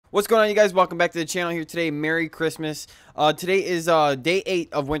What's going on, you guys? Welcome back to the channel here today. Merry Christmas. Today is day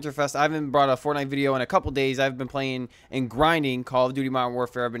 8 of Winterfest. I haven't brought a Fortnite video in a couple days. I've been playing and grinding Call of Duty Modern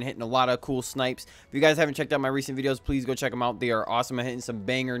Warfare. I've been hitting a lot of cool snipes. If you guys haven't checked out my recent videos, please go check them out. They are awesome. I'm hitting some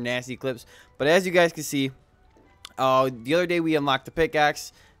banger, nasty clips. But as you guys can see, the other day we unlocked the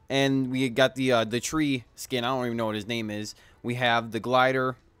pickaxe and we got the tree skin. I don't even know what his name is. We have the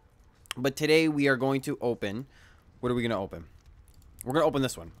glider. But today we are going to open. What are we going to open? We're going to open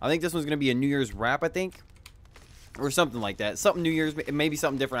this one. I think this one's going to be a New Year's wrap, I think. Or something like that. Something New Year's. Maybe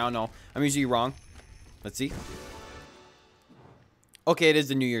something different. I don't know. I'm usually wrong. Let's see. Okay, it is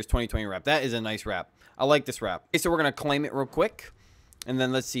the New Year's 2020 wrap. That is a nice wrap. I like this wrap. Okay, so we're going to claim it real quick. And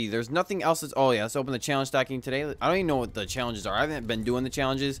then let's see. There's nothing else that's... Oh, yeah. Let's open the challenge stacking today. I don't even know what the challenges are. I haven't been doing the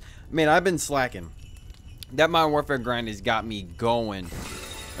challenges. Man, I've been slacking. That Modern Warfare grind has got me going.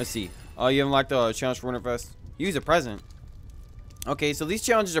 Let's see. Oh, you haven't liked the challenge for Winterfest? Use a present. Okay, so these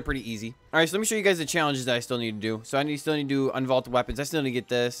challenges are pretty easy. All right, so let me show you guys the challenges that I still need to do. So still need to do unvaulted weapons. I still need to get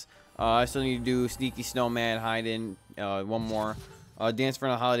this. I still need to do sneaky snowman, hide in. One more. Dance for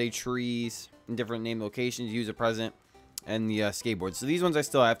the holiday trees in different named locations. Use a present, and the skateboard. So these ones I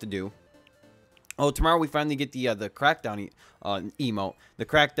still have to do. Oh, tomorrow we finally get the crackdown emote, the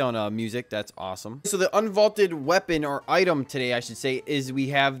crackdown music. That's awesome. So the unvaulted weapon or item today, I should say, is we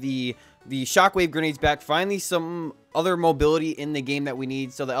have the shockwave grenades back. Finally, some other mobility in the game that we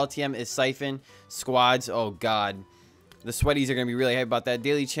need. So the LTM is siphon squads. Oh god, the sweaties are gonna be really hyped about that.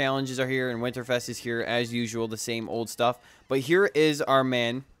 Daily challenges are here, and Winterfest is here as usual. The same old stuff. But here is our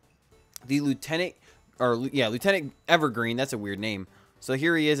man, the Lt.Evergreen. That's a weird name. So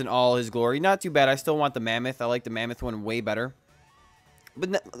here he is in all his glory. Not too bad. I still want the mammoth. I like the mammoth one way better.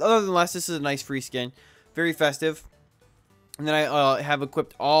 But other than less, this is a nice free skin. Very festive. And then I have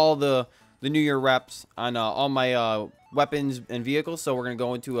equipped all the New Year wraps on all my weapons and vehicles. So we're going to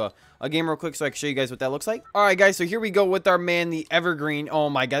go into a game real quick so I can show you guys what that looks like. Alright guys, so here we go with our man, the Evergreen.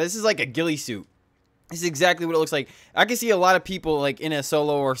 Oh my god, this is like a ghillie suit. This is exactly what it looks like. I can see a lot of people like in a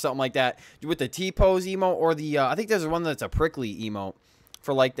solo or something like that with the T-pose emote or the I think there's one that's a prickly emote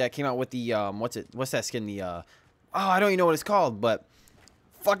for like that came out with the what's that skin, the oh, I don't even know what it's called, but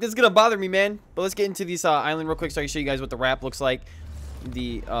fuck, this is gonna bother me, man. But let's get into this island real quick so I can show you guys what the wrap looks like.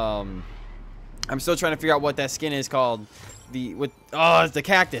 The I'm still trying to figure out what that skin is called. It's the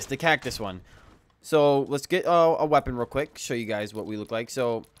cactus one. So let's get a weapon real quick, show you guys what we look like.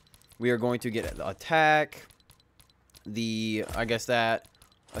 So we are going to get the attack, I guess that,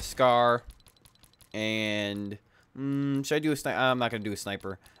 a scar, and should I do a sniper? I'm not gonna do a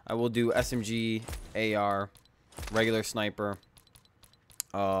sniper. I will do SMG, AR, regular sniper,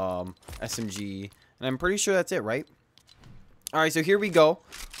 SMG, and I'm pretty sure that's it, right? Alright, so here we go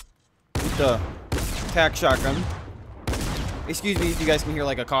with the attack shotgun. Excuse me if you guys can hear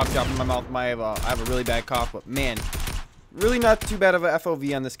like a cough drop in my mouth. I have a really bad cough, but man, really not too bad of a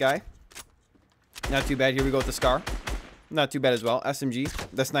FOV on this guy. Not too bad. Here we go with the scar. Not too bad as well. SMG.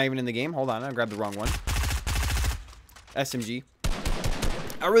 That's not even in the game. Hold on, I grabbed the wrong one. SMG.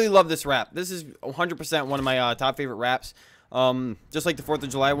 I really love this wrap. This is 100% one of my top favorite wraps. Just like the 4th of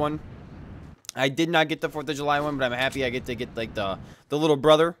July one. I did not get the 4th of July one, but I'm happy I get to get like the little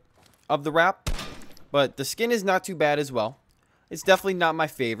brother of the wrap. But the skin is not too bad as well. It's definitely not my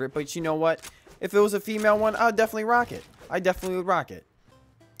favorite, but you know what? If it was a female one, I would definitely rock it. I definitely would rock it.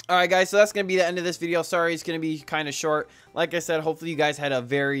 Alright guys, so that's going to be the end of this video. Sorry, it's going to be kind of short. Like I said, hopefully you guys had a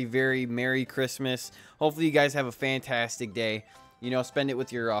very, very Merry Christmas. Hopefully you guys have a fantastic day. You know, spend it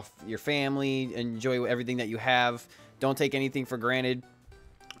with your family. Enjoy everything that you have. Don't take anything for granted.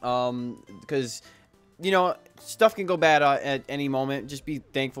 Because, you know, stuff can go bad at any moment. Just be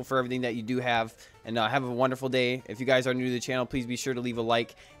thankful for everything that you do have. And have a wonderful day. If you guys are new to the channel, please be sure to leave a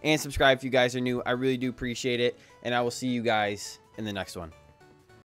like and subscribe if you guys are new. I really do appreciate it. And I will see you guys in the next one.